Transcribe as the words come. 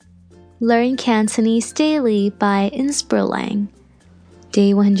Learn Cantonese daily by Inspirlang.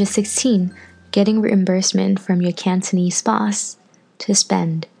 Day 116. Getting reimbursement from your Cantonese boss. To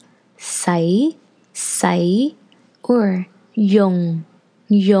spend. 使 or 用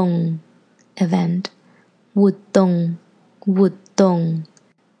event. 活動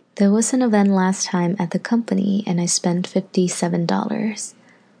There was an event last time at the company and I spent $57.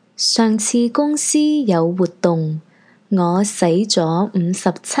 上次公司有活動，我使咗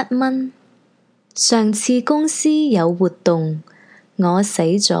57蚊。上次公司有活動，我使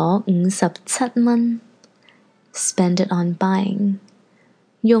咗57蚊。Spend it on buying.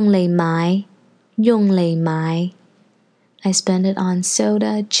 用嚟買 I spend it on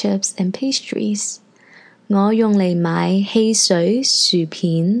soda, chips, and pastries. 我用嚟買汽水、薯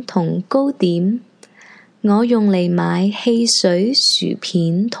片同糕點。我用嚟買汽水、薯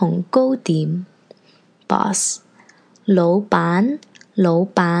片同糕點。Boss. 老闆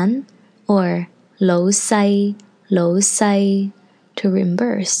or 老細 to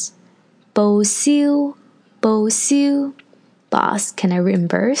reimburse. 報銷 Boss, can I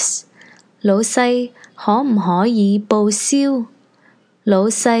reimburse? 老細可唔可以報銷？老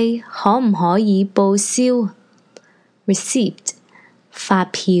細可唔可以報銷？ Receipt 發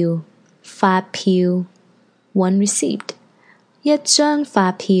票 One receipt. 一張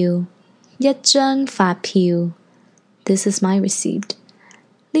發票 This is my receipt.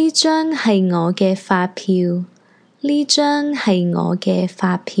 呢張係我嘅發票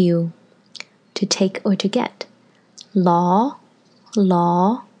To take or to get. Law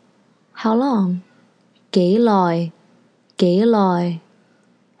How long? 幾耐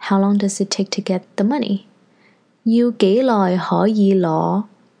How long does it take to get the money? 要幾耐可以攞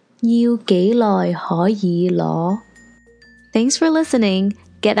Thanks for listening.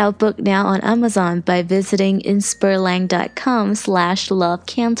 Get our book now on Amazon by visiting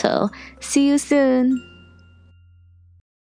inspirlang.com/lovecanto. See you soon.